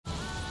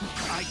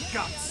I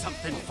got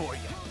something for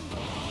you.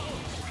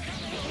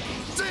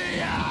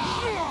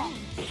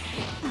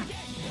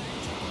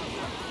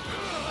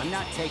 I'm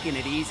not taking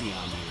it easy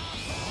on you.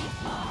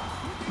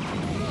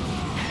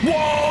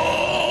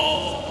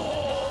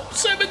 Whoa!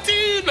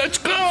 17! Let's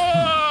go!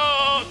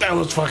 That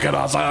was fucking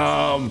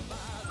awesome!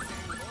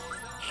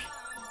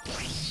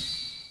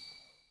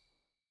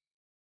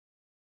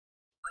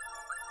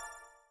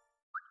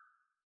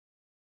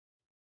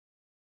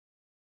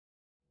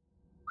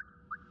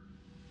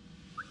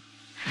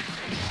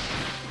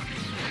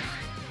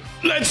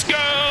 Let's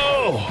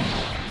go!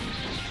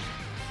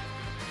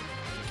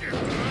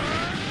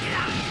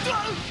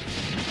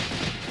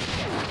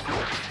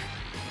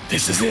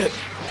 This is it.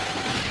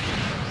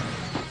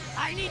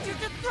 I need you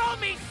to throw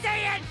me,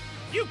 Saiyan!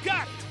 You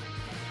got it!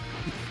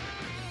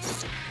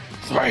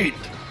 Great.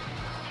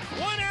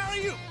 One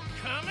alley-oop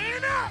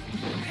coming up!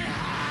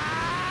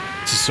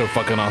 This is so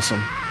fucking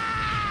awesome.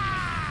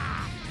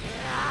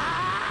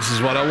 This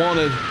is what I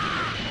wanted.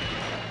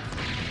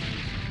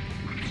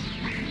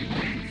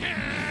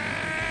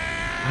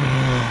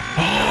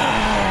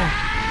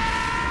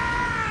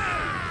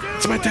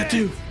 It's my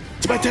tattoo.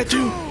 It's my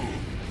tattoo.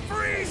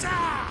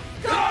 Frieza!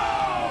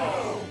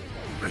 Go!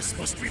 This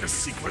must be the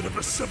secret of the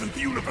 7th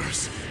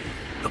universe.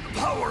 The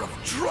power of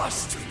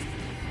trust.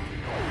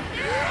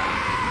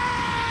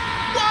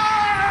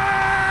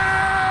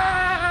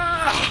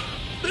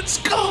 Let's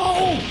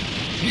go.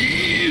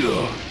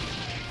 Yeah.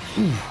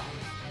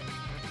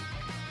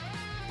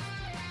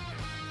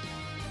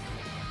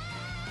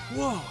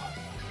 Whoa!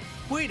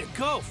 Way to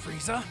go,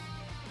 Frieza!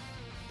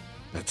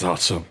 That's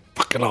awesome.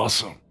 Fucking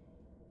awesome.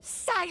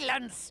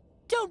 Silence!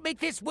 Don't make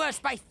this worse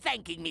by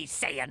thanking me,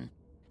 Saiyan.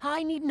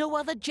 I need no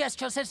other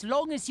gestures as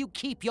long as you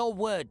keep your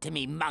word to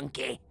me,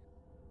 monkey.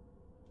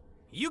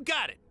 You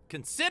got it.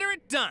 Consider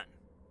it done.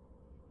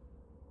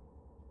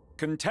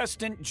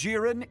 Contestant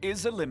Jiren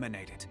is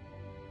eliminated.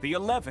 The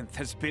 11th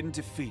has been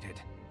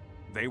defeated.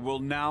 They will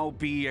now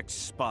be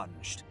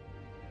expunged.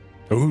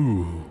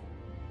 Ooh.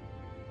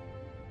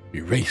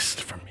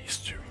 Erased from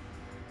history.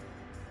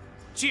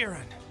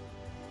 Jiren!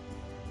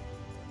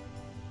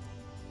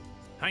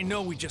 I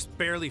know we just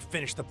barely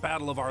finished the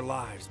battle of our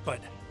lives,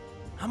 but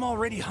I'm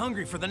already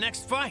hungry for the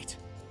next fight.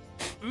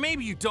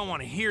 Maybe you don't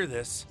want to hear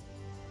this,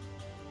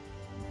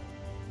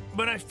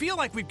 but I feel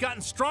like we've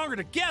gotten stronger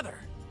together,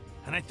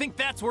 and I think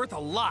that's worth a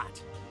lot.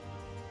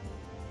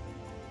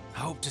 I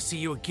hope to see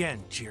you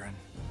again, Jiren.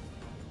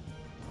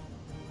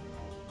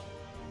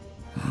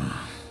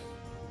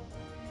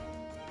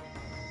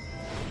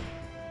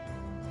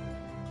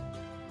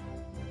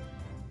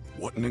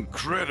 What an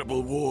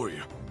incredible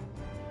warrior.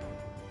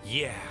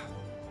 Yeah.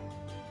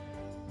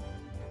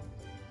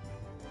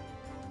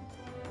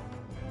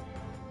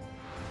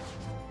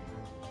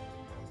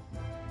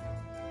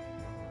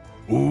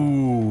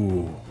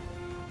 Ooh.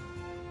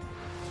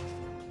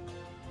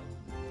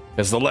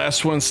 As the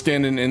last one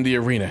standing in the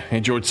arena,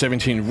 Android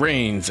 17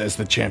 reigns as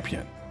the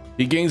champion.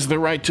 He gains the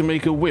right to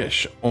make a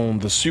wish on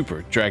the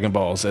Super Dragon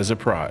Balls as a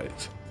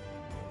prize.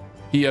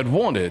 He had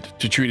wanted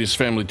to treat his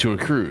family to a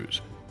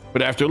cruise,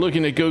 but after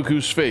looking at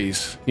Goku's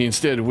face, he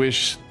instead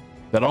wished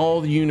that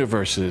all the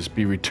universes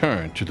be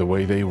returned to the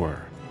way they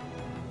were.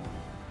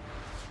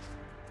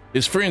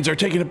 His friends are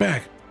taken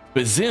aback,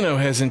 but Zeno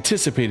has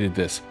anticipated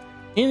this.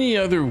 Any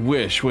other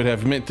wish would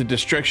have meant the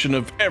destruction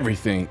of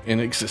everything in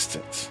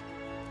existence.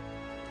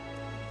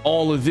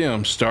 All of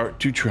them start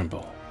to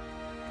tremble.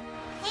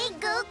 Hey,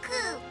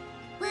 Goku,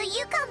 will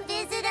you come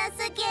visit us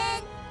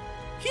again?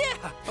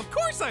 Yeah, of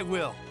course I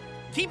will.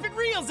 Keep it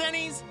real,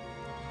 Zennies.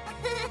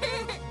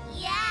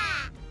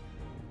 Yeah.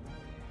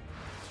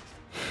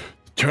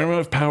 The Tournament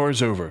of Power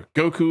is over.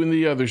 Goku and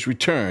the others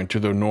return to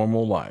their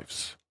normal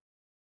lives.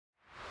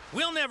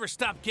 We'll never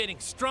stop getting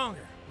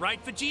stronger, right,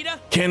 Vegeta?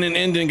 Canon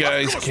Ending,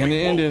 guys. Canon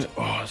Ending.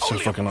 Oh, it's so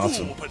Only fucking a fool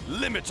awesome. will put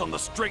limits on the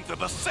strength of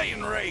the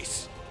Saiyan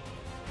race.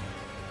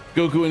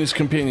 Goku and his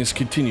companions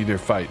continue their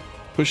fight,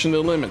 pushing the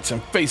limits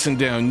and facing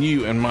down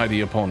new and mighty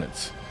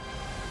opponents.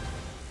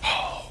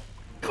 Oh,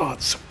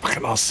 God, so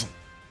fucking awesome.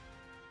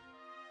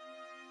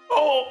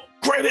 Oh,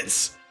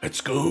 credits.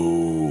 Let's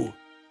go.